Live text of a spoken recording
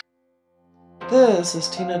This is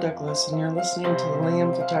Tina Douglas, and you're listening to the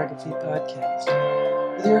Liam Photography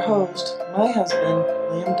Podcast with your host, my husband,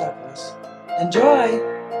 Liam Douglas. Enjoy!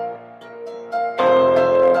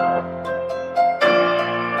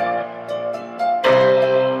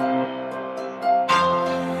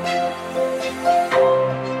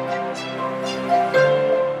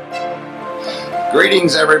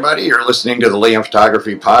 Greetings, everybody. You're listening to the Liam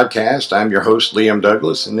Photography Podcast. I'm your host, Liam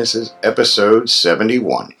Douglas, and this is episode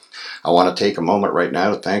 71. I want to take a moment right now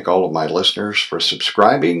to thank all of my listeners for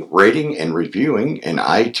subscribing, rating, and reviewing in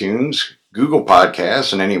iTunes, Google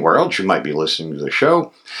Podcasts, and anywhere else you might be listening to the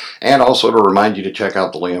show. And also to remind you to check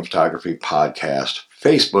out the Liam Photography Podcast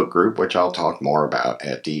Facebook group, which I'll talk more about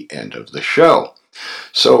at the end of the show.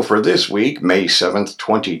 So for this week, May 7th,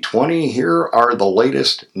 2020, here are the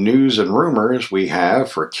latest news and rumors we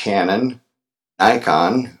have for Canon,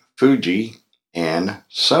 Nikon, Fuji, and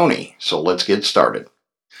Sony. So let's get started.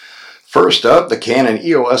 First up, the Canon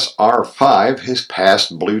EOS R5 has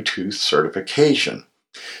passed Bluetooth certification.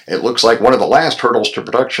 It looks like one of the last hurdles to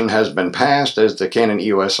production has been passed as the Canon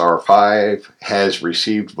EOS R5 has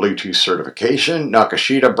received Bluetooth certification.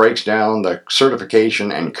 Nakashita breaks down the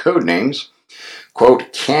certification and code names.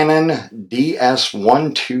 Quote, Canon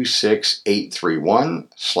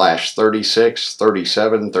DS126831/36,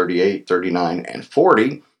 37, 38, 39, and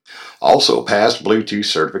 40 also passed Bluetooth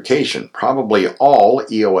certification. Probably all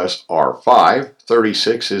EOS R5.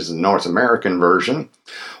 36 is the North American version.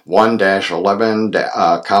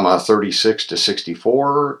 1-11, 36 to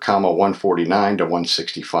 64, 149 to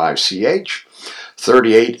 165 CH.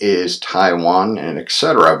 38 is Taiwan, and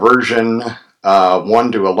etc. Version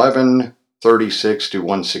 1 to 11, 36 to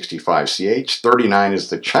 165 CH. 39 is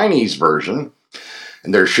the Chinese version,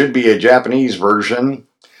 and there should be a Japanese version,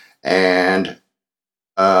 and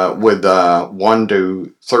with 1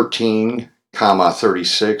 to 13,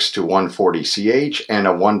 36 to 140 CH, and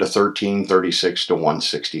a 1 to 13, 36 to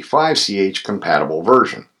 165 CH compatible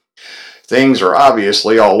version. Things are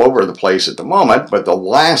obviously all over the place at the moment, but the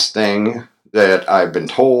last thing that I've been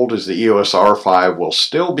told is the EOS R5 will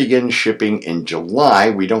still begin shipping in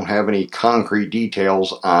July. We don't have any concrete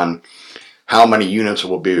details on how many units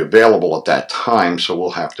will be available at that time, so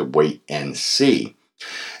we'll have to wait and see.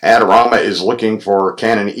 Adorama is looking for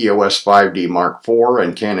Canon EOS 5D Mark IV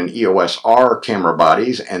and Canon EOS R camera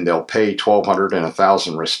bodies, and they'll pay $1,200 and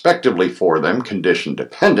 $1,000 respectively for them, condition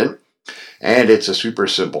dependent. And it's a super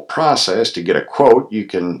simple process. To get a quote, you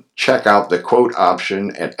can check out the quote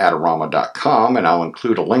option at Adorama.com, and I'll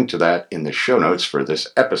include a link to that in the show notes for this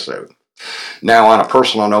episode. Now, on a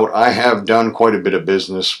personal note, I have done quite a bit of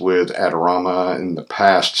business with Adorama in the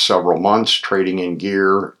past several months, trading in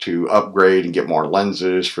gear to upgrade and get more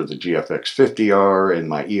lenses for the GFX 50R and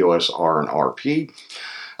my EOS R and RP.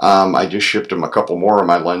 I just shipped them a couple more of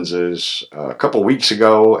my lenses a couple weeks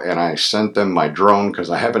ago, and I sent them my drone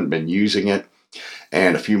because I haven't been using it,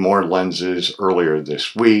 and a few more lenses earlier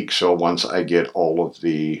this week. So once I get all of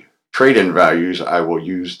the trade-in values, I will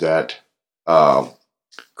use that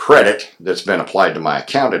credit that's been applied to my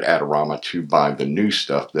account at Adorama to buy the new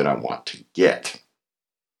stuff that I want to get.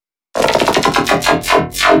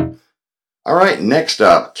 All right, next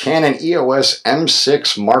up, Canon EOS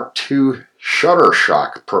M6 Mark II shutter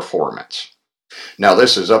shock performance. Now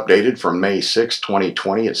this is updated from May 6,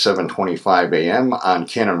 2020 at 7:25 a.m. on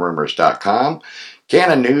CanonRumors.com.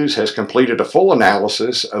 Canon News has completed a full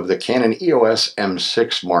analysis of the Canon EOS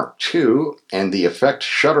M6 Mark II and the effect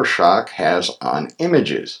shutter shock has on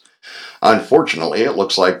images. Unfortunately, it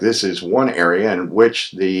looks like this is one area in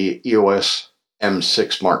which the EOS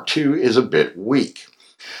M6 Mark II is a bit weak.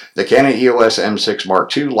 The Canon EOS M6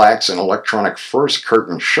 Mark II lacks an electronic first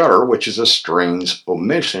curtain shutter, which is a strange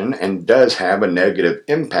omission and does have a negative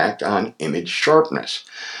impact on image sharpness.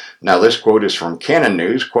 Now this quote is from Canon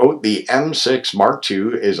News, quote, the M6 Mark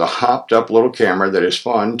II is a hopped up little camera that is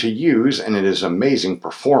fun to use and it is an amazing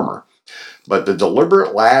performer. But the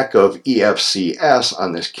deliberate lack of EFCS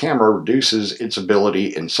on this camera reduces its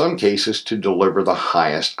ability in some cases to deliver the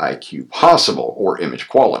highest IQ possible, or image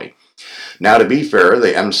quality. Now to be fair,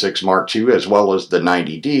 the M6 Mark II as well as the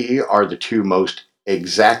 90D are the two most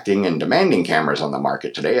exacting and demanding cameras on the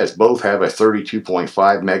market today, as both have a 32.5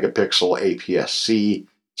 megapixel APS-C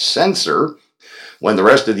sensor, when the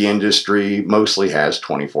rest of the industry mostly has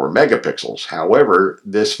 24 megapixels. However,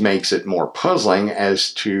 this makes it more puzzling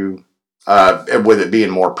as to, with it being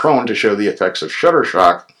more prone to show the effects of shutter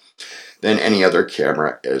shock than any other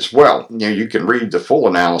camera as well. You can read the full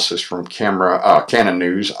analysis from Canon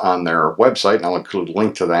News on their website, and I'll include a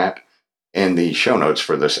link to that in the show notes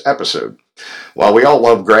for this episode. While we all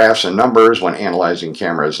love graphs and numbers when analyzing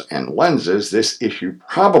cameras and lenses, this issue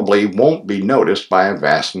probably won't be noticed by a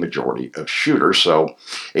vast majority of shooters. So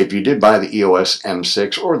if you did buy the EOS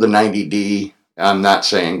M6 or the 90D, I'm not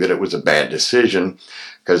saying that it was a bad decision,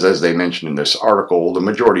 because as they mentioned in this article, the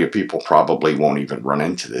majority of people probably won't even run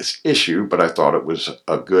into this issue, but I thought it was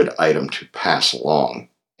a good item to pass along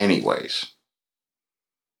anyways.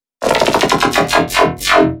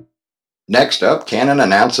 Next up, Canon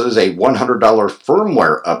announces a $100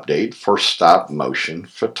 firmware update for stop-motion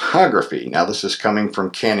photography. Now, this is coming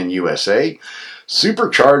from Canon USA.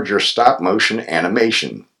 Supercharge your stop-motion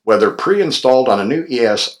animation. Whether pre-installed on a new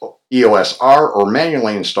EOS R or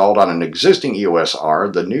manually installed on an existing EOS R,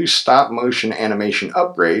 the new stop-motion animation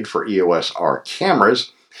upgrade for EOS R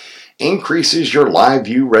cameras increases your live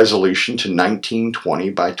view resolution to 1920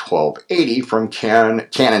 by 1280 from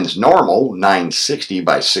Canon's normal 960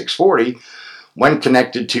 by 640 when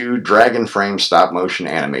connected to Dragon Frame stop motion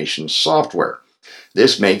animation software.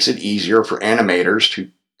 This makes it easier for animators to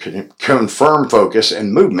confirm focus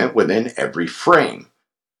and movement within every frame.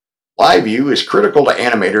 Live view is critical to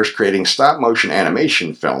animators creating stop-motion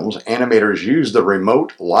animation films. Animators use the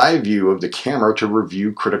remote live view of the camera to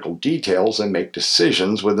review critical details and make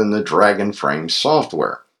decisions within the Dragon Frame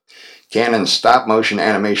software. Canon's stop-motion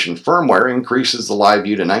animation firmware increases the live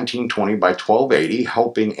view to 1920 by 1280,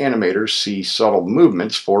 helping animators see subtle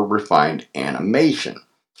movements for refined animation.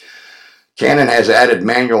 Canon has added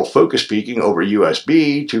manual focus peaking over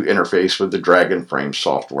USB to interface with the Dragon Frame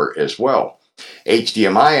software as well.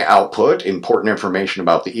 HDMI output, important information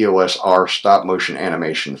about the EOS R stop-motion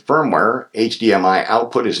animation firmware. HDMI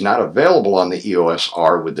output is not available on the EOS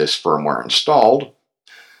R with this firmware installed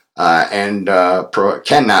and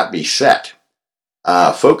cannot be set.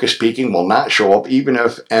 Focus peaking will not show up even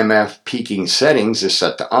if MF peaking settings is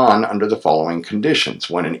set to on under the following conditions.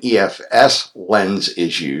 When an EFS lens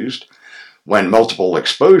is used, when multiple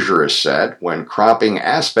exposure is set, when cropping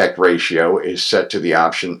aspect ratio is set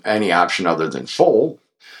to any option other than full,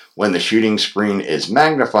 when the shooting screen is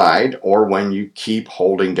magnified, or when you keep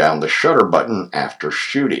holding down the shutter button after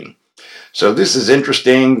shooting. So this is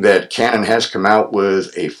interesting that Canon has come out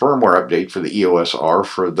with a firmware update for the EOS R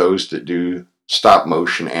for those that do stop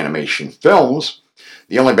motion animation films.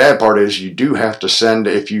 The only bad part is you do have to send,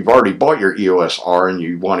 if you've already bought your EOS R and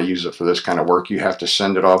you want to use it for this kind of work, you have to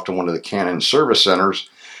send it off to one of the Canon service centers.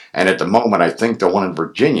 And at the moment, I think the one in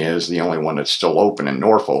Virginia is the only one that's still open in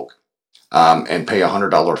Norfolk, and pay a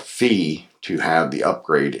 $100 fee to have the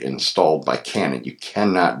upgrade installed by Canon. You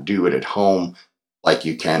cannot do it at home like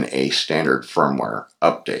you can a standard firmware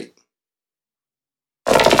update.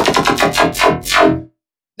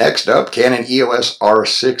 Next up, Canon EOS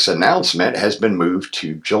R6 announcement has been moved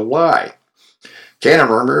to July. Canon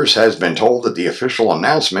Rumors has been told that the official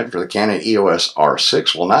announcement for the Canon EOS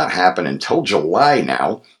R6 will not happen until July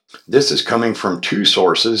now. This is coming from two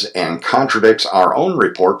sources and contradicts our own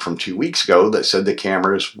report from 2 weeks ago that said the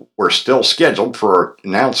cameras were still scheduled for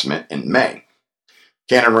announcement in May.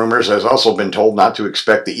 Canon Rumors has also been told not to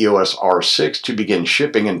expect the EOS R6 to begin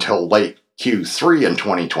shipping until late Q3 in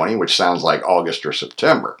 2020, which sounds like August or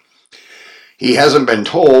September. He hasn't been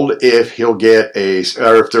told if he'll get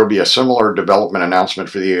or if there'll be a similar development announcement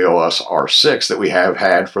for the EOS R6 that we have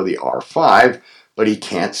had for the R5, but he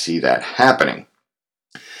can't see that happening.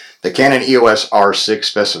 The Canon EOS R6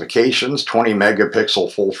 specifications: 20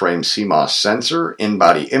 megapixel full-frame CMOS sensor,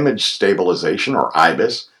 in-body image stabilization or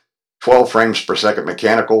IBIS, 12 frames per second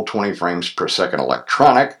mechanical, 20 frames per second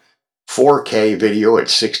electronic, 4K video at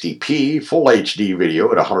 60p, Full HD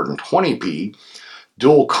video at 120p,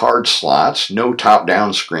 dual card slots, no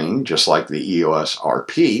top-down screen, just like the EOS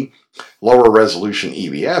RP, lower resolution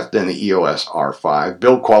EVF than the EOS R5,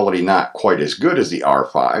 build quality not quite as good as the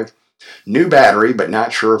R5, new battery, but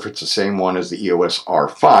not sure if it's the same one as the EOS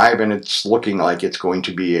R5, and it's looking like it's going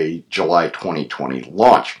to be a July 2020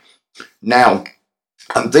 launch. Now,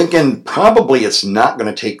 I'm thinking probably it's not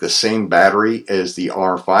going to take the same battery as the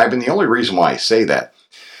R5, and the only reason why I say that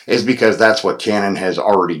is because that's what Canon has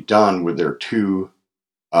already done with their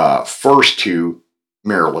first two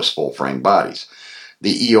mirrorless full-frame bodies.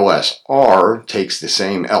 The EOS R takes the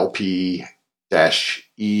same E6N,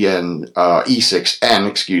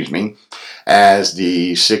 as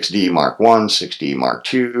the 6D Mark I, 6D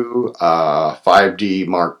Mark II, 5D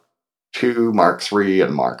Mark II, Mark III,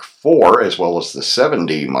 and Mark IV, as well as the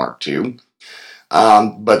 7D Mark II.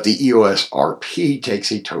 But the EOS RP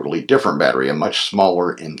takes a totally different battery, a much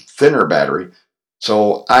smaller and thinner battery.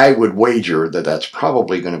 So I would wager that that's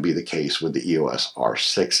probably going to be the case with the EOS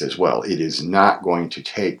R6 as well. It is not going to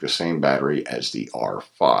take the same battery as the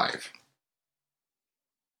R5.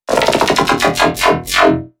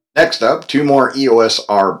 Next up, 2 more EOS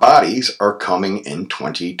R bodies are coming in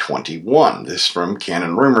 2021. This is from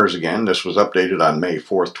Canon Rumors again. This was updated on May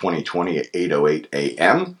 4th, 2020 at 8:08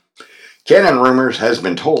 a.m. Canon Rumors has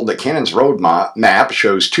been told that Canon's roadmap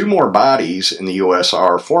shows 2 more bodies in the EOS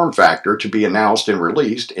R form factor to be announced and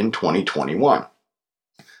released in 2021.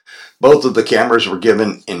 Both of the cameras were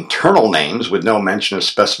given internal names with no mention of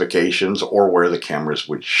specifications or where the cameras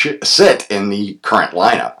would sit in the current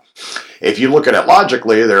lineup. If you look at it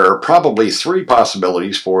logically, there are probably 3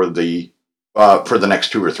 possibilities for the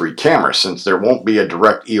next 2 or 3 cameras. Since there won't be a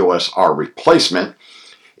direct EOS R replacement,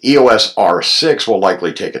 EOS R6 will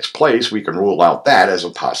likely take its place. We can rule out that as a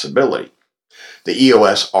possibility. The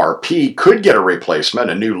EOS RP could get a replacement,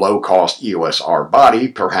 a new low-cost EOS R body,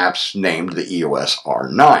 perhaps named the EOS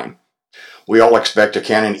R9. We all expect a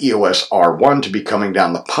Canon EOS R1 to be coming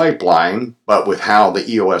down the pipeline, but with how the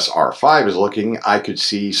EOS R5 is looking, I could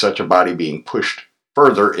see such a body being pushed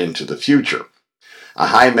further into the future. A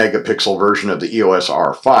high megapixel version of the EOS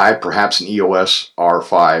R5, perhaps an EOS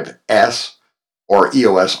R5S or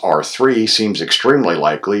EOS R3, seems extremely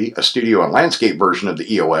likely. A studio and landscape version of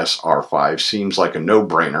the EOS R5 seems like a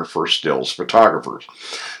no-brainer for stills photographers.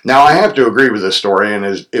 Now, I have to agree with this story,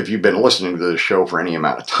 and if you've been listening to this show for any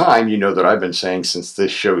amount of time, you know that I've been saying since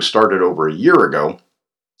this show started over a year ago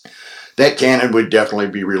that Canon would definitely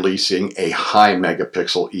be releasing a high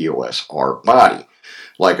megapixel EOS R body.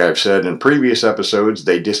 Like I've said in previous episodes,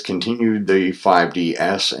 they discontinued the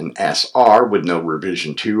 5DS and SR with no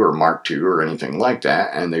revision 2 or Mark II or anything like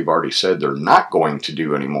that, and they've already said they're not going to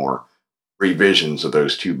do any more revisions of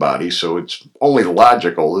those 2 bodies, so it's only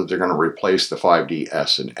logical that they're going to replace the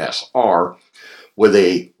 5DS and SR with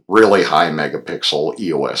a really high megapixel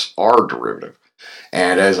EOS R derivative.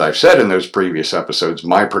 And as I've said in those previous episodes,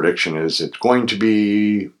 my prediction is it's going to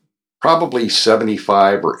be probably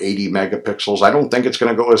 75 or 80 megapixels. I don't think it's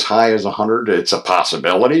going to go as high as 100. It's a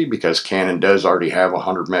possibility because Canon does already have a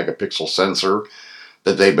 100 megapixel sensor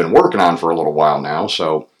that they've been working on for a little while now.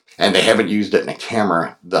 And they haven't used it in a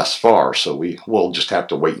camera thus far, so we will just have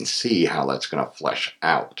to wait and see how that's going to flesh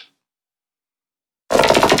out.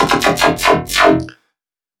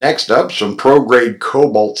 Next up, some pro-grade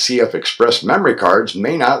Cobalt CF Express memory cards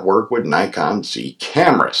may not work with Nikon Z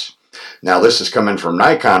cameras. Now, this is coming from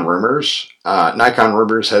Nikon Rumors. Nikon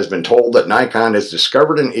Rumors has been told that Nikon has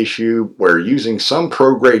discovered an issue where using some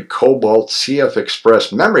pro-grade Cobalt CF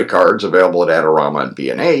Express memory cards available at Adorama and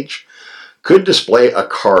B&H could display a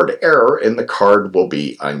card error and the card will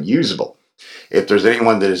be unusable. If there's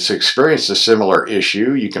anyone that has experienced a similar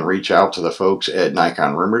issue, you can reach out to the folks at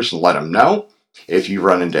Nikon Rumors and let them know if you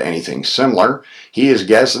run into anything similar. He is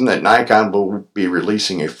guessing that Nikon will be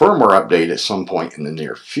releasing a firmware update at some point in the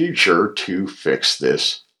near future to fix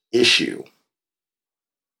this issue.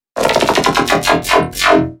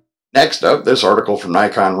 Next up, this article from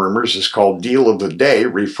Nikon Rumors is called Deal of the Day,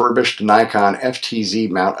 Refurbished Nikon FTZ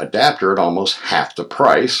Mount Adapter at almost half the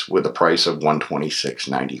price, with a price of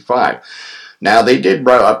 $126.95. Now, they did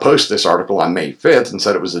post this article on May 5th and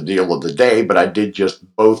said it was the deal of the day, but I did just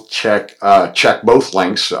check both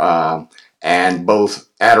links, and both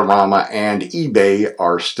Adorama and eBay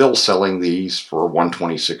are still selling these for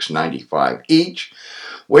 $126.95 each,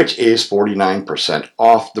 which is 49%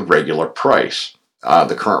 off the regular price.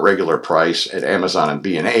 The current regular price at Amazon and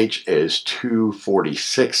B&H is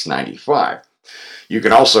 $246.95. You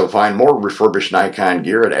can also find more refurbished Nikon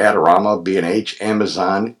gear at Adorama, B&H,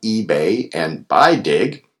 Amazon, eBay, and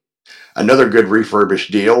BuyDig. Another good refurbished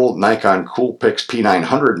deal, Nikon Coolpix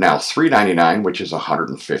P900, now $399, which is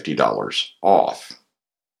 $150 off.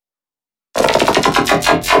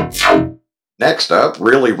 Next up,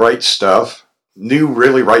 Really Right Stuff. New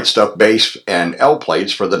Really Right Stuff base and L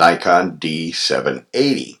plates for the Nikon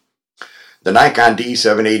D780. The Nikon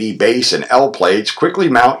D780 base and L plates quickly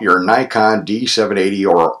mount your Nikon D780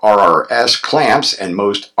 or RRS clamps and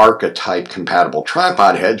most Arca-type compatible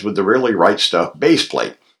tripod heads with the Really Right Stuff base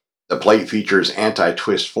plate. The plate features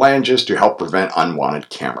anti-twist flanges to help prevent unwanted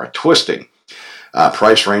camera twisting.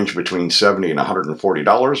 Price range between $70 and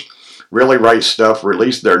 $140. Really Right Stuff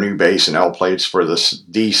released their new base and L plates for the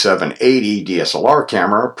D780 DSLR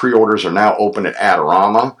camera. Pre-orders are now open at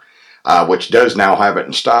Adorama, which does now have it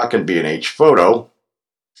in stock, and B&H Photo.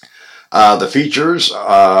 The features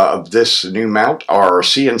of this new mount are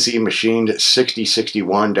CNC machined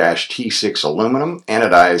 6061-T6 aluminum,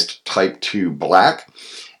 anodized Type 2 black,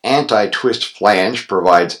 anti-twist flange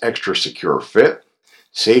provides extra secure fit,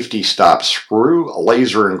 safety stop screw,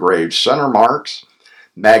 laser engraved center marks,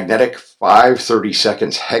 magnetic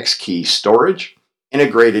 5/32 hex key storage,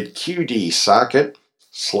 integrated QD socket,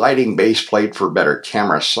 sliding base plate for better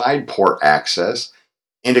camera side port access,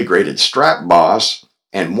 integrated strap boss,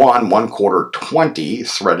 and one 1/4 20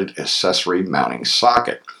 threaded accessory mounting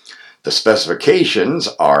socket. The specifications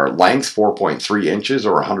are length 4.3 inches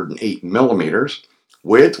or 108 millimeters,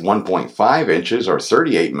 width 1.5 inches or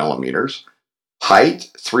 38 millimeters, height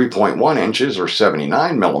 3.1 inches or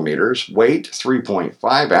 79 millimeters, weight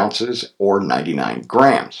 3.5 ounces or 99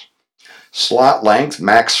 grams. Slot length,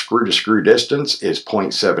 max screw-to-screw distance is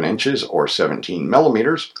 0.7 inches or 17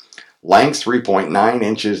 millimeters. Length 3.9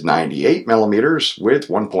 inches, 98 millimeters. Width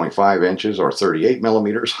 1.5 inches or 38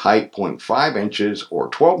 millimeters. Height 0.5 inches or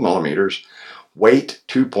 12 millimeters. Weight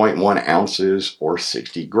 2.1 ounces or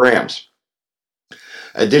 60 grams.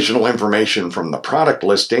 Additional information from the product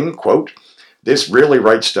listing, quote, "This really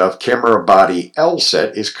right stuff camera body L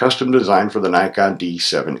set is custom designed for the Nikon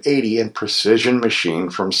D780 and precision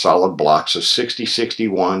machined from solid blocks of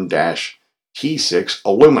 6061-T6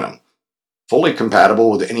 aluminum. Fully compatible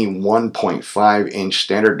with any 1.5-inch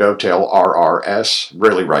standard dovetail RRS,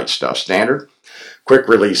 really right stuff standard. Quick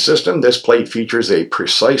release system. This plate features a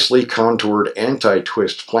precisely contoured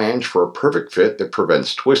anti-twist flange for a perfect fit that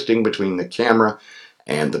prevents twisting between the camera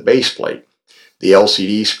and the base plate. The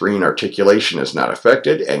LCD screen articulation is not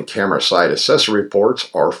affected, and camera side accessory ports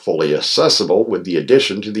are fully accessible with the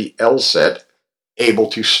addition to the L set, able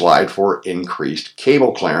to slide for increased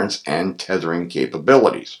cable clearance and tethering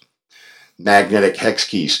capabilities. Magnetic hex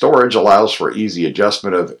key storage allows for easy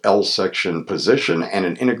adjustment of L section position, and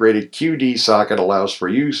an integrated QD socket allows for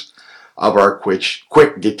use of our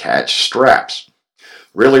quick detach straps.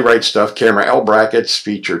 Really right stuff camera L brackets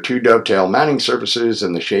feature two dovetail mounting surfaces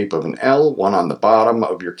in the shape of an L, one on the bottom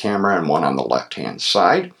of your camera and one on the left-hand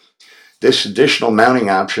side. This additional mounting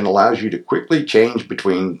option allows you to quickly change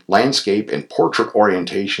between landscape and portrait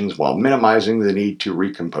orientations while minimizing the need to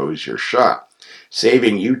recompose your shot,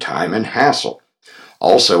 saving you time and hassle.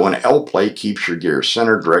 Also, an L plate keeps your gear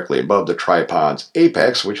centered directly above the tripod's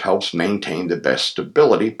apex, which helps maintain the best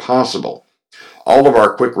stability possible. All of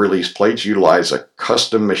our quick release plates utilize a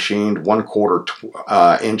custom machined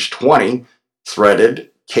 1/4 inch 20 threaded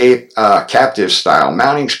captive style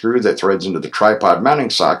mounting screw that threads into the tripod mounting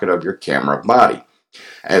socket of your camera body.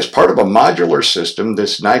 As part of a modular system,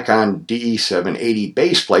 this Nikon D780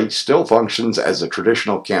 base plate still functions as a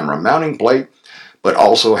traditional camera mounting plate, but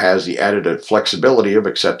also has the added flexibility of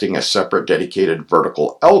accepting a separate dedicated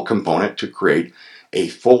vertical L component to create a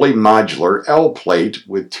fully modular L plate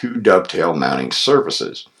with two dovetail mounting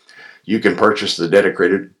surfaces. You can purchase the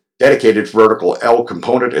dedicated vertical L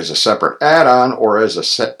component as a separate add-on or as a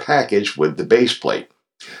set package with the base plate.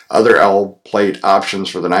 Other L plate options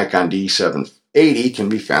for the Nikon D780 can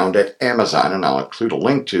be found at Amazon, and I'll include a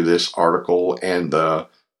link to this article and the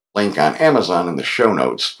link on Amazon in the show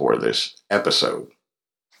notes for this episode.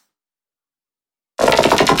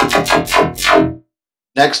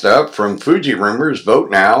 Next up, from Fuji Rumors,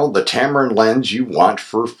 vote now the Tamron lens you want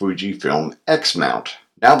for Fujifilm X-Mount.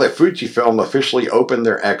 Now that Fujifilm officially opened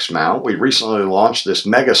their X-Mount, we recently launched this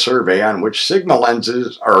mega survey on which Sigma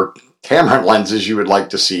lenses or Tamron lenses you would like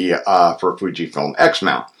to see for Fujifilm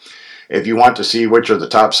X-Mount. If you want to see which are the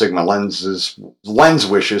top Sigma lens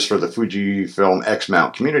wishes for the Fujifilm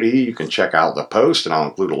X-Mount community, you can check out the post, and I'll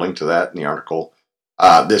include a link to that in the article,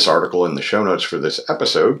 this article in the show notes for this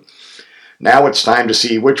episode. Now it's time to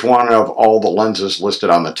see which one of all the lenses listed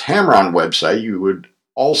on the Tamron website you would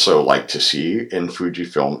also like to see in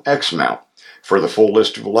Fujifilm X-Mount. For the full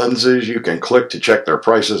list of lenses, you can click to check their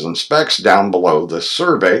prices and specs down below the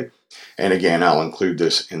survey. And again, I'll include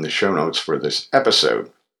this in the show notes for this episode.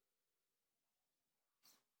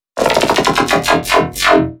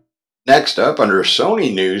 Next up, under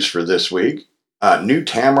Sony news for this week, new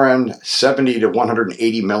Tamron 70 to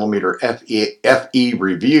 180 millimeter FE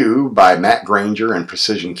review by Matt Granger and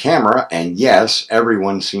Precision Camera, and yes,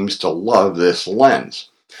 everyone seems to love this lens.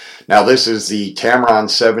 Now, this is the Tamron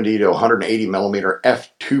 70 to 180 millimeter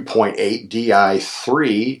f2.8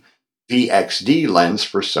 Di3 VXD lens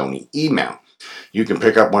for Sony E-mount. You can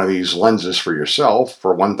pick up one of these lenses for yourself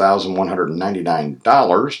for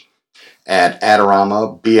 $1,199 at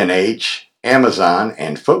Adorama, B&H, Amazon,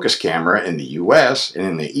 and Focus Camera in the US, and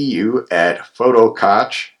in the EU at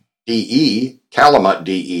Fotokoch DE, Calumet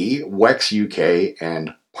DE, Wex UK,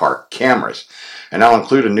 and Park Cameras. And I'll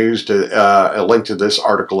include a link to this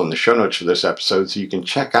article in the show notes for this episode so you can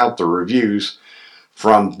check out the reviews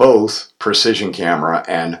from both Precision Camera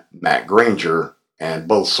and Matt Granger, and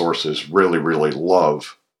both sources really, really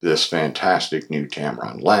love this fantastic new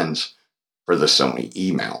Tamron lens for the Sony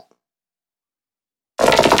E-mount.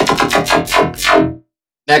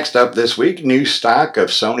 Next up this week, new stock of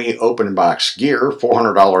Sony open box gear,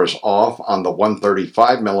 $400 off on the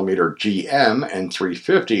 135mm GM and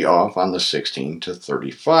 $350 off on the 16 to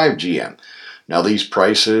 35 GM. Now these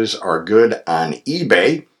prices are good on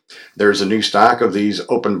eBay. There's a new stock of these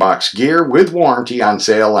open box gear with warranty on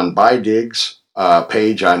sale on BuyDig's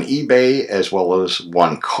page on eBay, as well as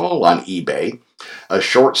one call on eBay. A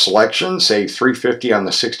short selection, say $350 on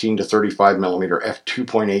the 16 to 35mm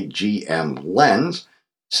f2.8 GM lens.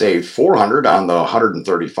 Save $400 on the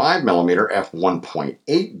 135mm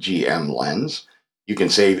f1.8 GM lens. You can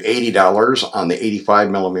save $80 on the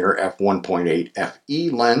 85mm f1.8 FE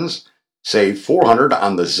lens. Save $400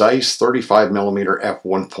 on the Zeiss 35mm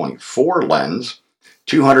f1.4 lens.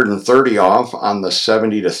 $230 off on the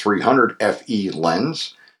 70 to 300 FE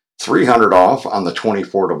lens. $300 off on the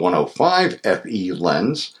 24 to 105 FE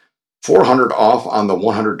lens. $400 off on the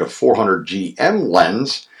 100 to 400 GM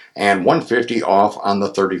lens. And $150 off on the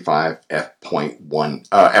 35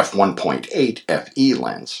 f1.8 FE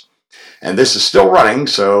lens. And this is still running,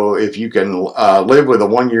 so if you can live with a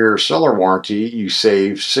 1-year seller warranty, you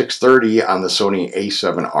save $630 on the Sony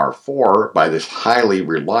a7R4 by this highly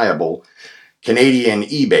reliable Canadian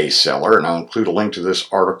eBay seller. And I'll include a link to this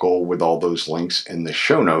article with all those links in the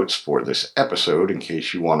show notes for this episode in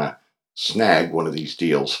case you want to snag one of these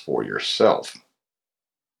deals for yourself.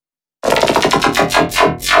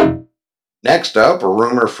 Next up, a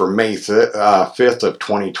rumor for May 5th of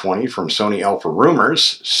 2020 from Sony Alpha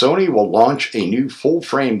Rumors. Sony will launch a new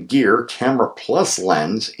full-frame gear Camera Plus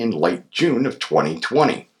lens in late June of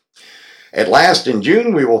 2020. At last, in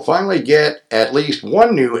June, we will finally get at least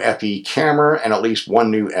one new FE camera and at least one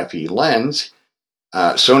new FE lens.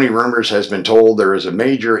 Sony Rumors has been told there is a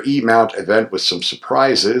major E-mount event with some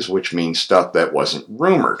surprises, which means stuff that wasn't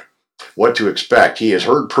rumored. What to expect? He has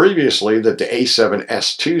heard previously that the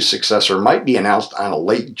A7S II successor might be announced on a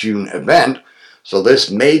late June event, so this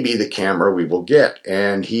may be the camera we will get.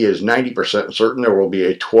 And he is 90% certain there will be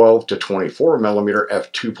a 12 to 24mm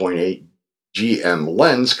f2.8 GM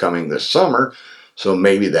lens coming this summer, so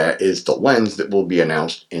maybe that is the lens that will be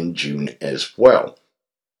announced in June as well.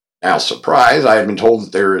 Now, surprise, I have been told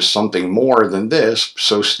that there is something more than this,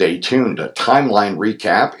 so stay tuned. A timeline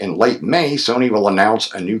recap: in late May, Sony will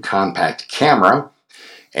announce a new compact camera,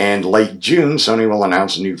 and late June, Sony will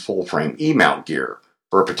announce new full-frame E-mount gear.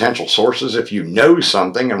 For potential sources, if you know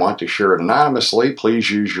something and want to share it anonymously,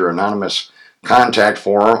 please use your anonymous contact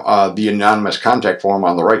form, the anonymous contact form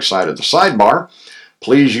on the right side of the sidebar.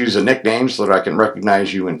 Please use a nickname so that I can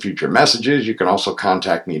recognize you in future messages. You can also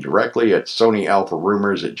contact me directly at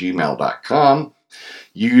sonyalpharumors@gmail.com.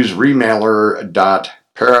 Use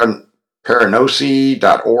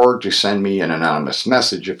remailer.paranosi.org to send me an anonymous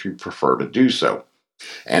message if you prefer to do so.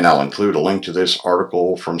 And I'll include a link to this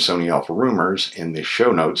article from Sony Alpha Rumors in the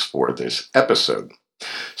show notes for this episode.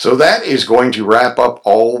 So that is going to wrap up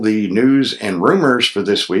all the news and rumors for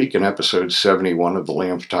this week in episode 71 of the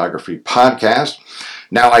Liam Photography Podcast.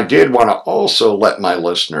 Now, I did want to also let my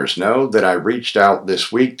listeners know that I reached out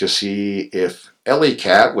this week to see if Ellie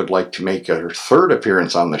Cat would like to make her third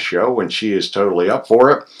appearance on the show, and she is totally up for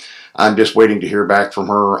it. I'm just waiting to hear back from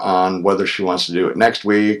her on whether she wants to do it next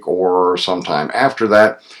week or sometime after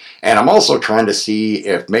that. And I'm also trying to see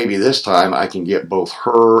if maybe this time I can get both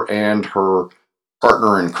her and her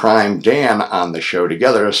partner in crime, Dan, on the show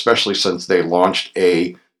together, especially since they launched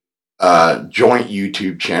a joint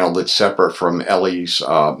YouTube channel that's separate from Ellie's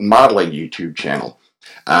modeling YouTube channel.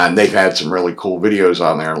 And they've had some really cool videos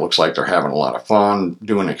on there. It looks like they're having a lot of fun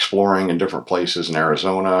doing exploring in different places in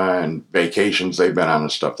Arizona and vacations they've been on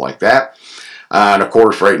and stuff like that. And of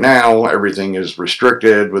course, right now, everything is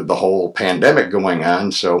restricted with the whole pandemic going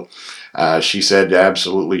on. So she said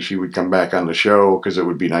absolutely she would come back on the show because it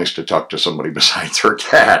would be nice to talk to somebody besides her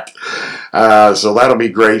cat. So that'll be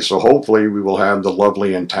great. So hopefully we will have the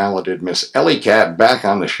lovely and talented Miss Ellie Cat back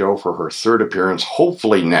on the show for her third appearance,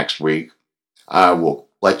 hopefully next week. I will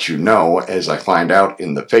let you know as I find out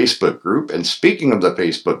in the Facebook group. And speaking of the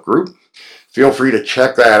Facebook group, feel free to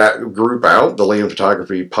check that group out, the Liam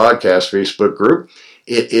Photography Podcast Facebook group.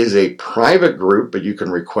 It is a private group, but you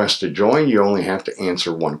can request to join. You only have to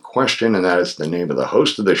answer one question, and that is the name of the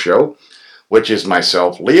host of the show, which is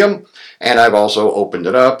myself, Liam. And I've also opened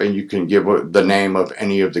it up, and you can give the name of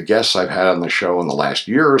any of the guests I've had on the show in the last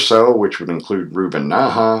year or so, which would include Ruben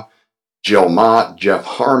Naha, Jill Mott, Jeff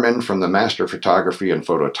Harmon from the Master Photography and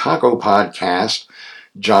Photo Taco podcast,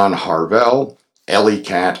 John Harvell, Ellie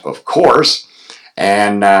Cat, of course.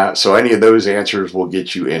 And so any of those answers will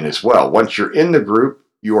get you in as well. Once you're in the group,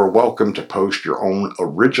 you are welcome to post your own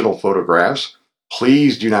original photographs.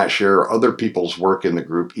 Please do not share other people's work in the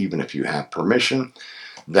group, even if you have permission.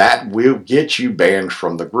 that will get you banned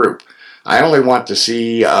from the group. I only want to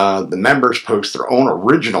see the members post their own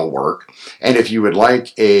original work, and if you would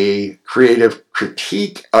like a creative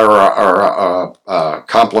critique or a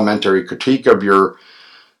complimentary critique of your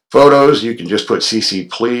photos, you can just put CC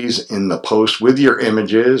please in the post with your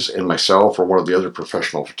images, and myself or one of the other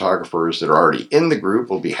professional photographers that are already in the group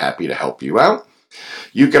will be happy to help you out.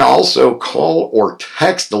 You can also call or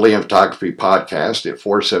text the Liam Photography Podcast at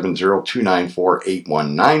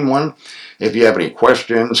 470-294-8191 if you have any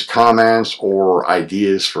questions, comments, or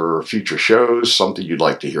ideas for future shows, something you'd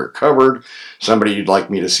like to hear covered, somebody you'd like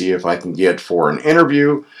me to see if I can get for an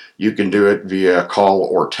interview. You can do it via call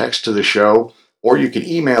or text to the show, or you can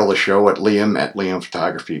email the show at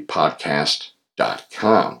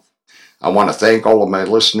liam@liamphotographypodcast.com. I want to thank all of my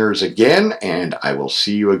listeners again, and I will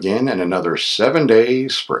see you again in another 7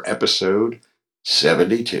 days for episode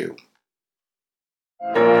 72.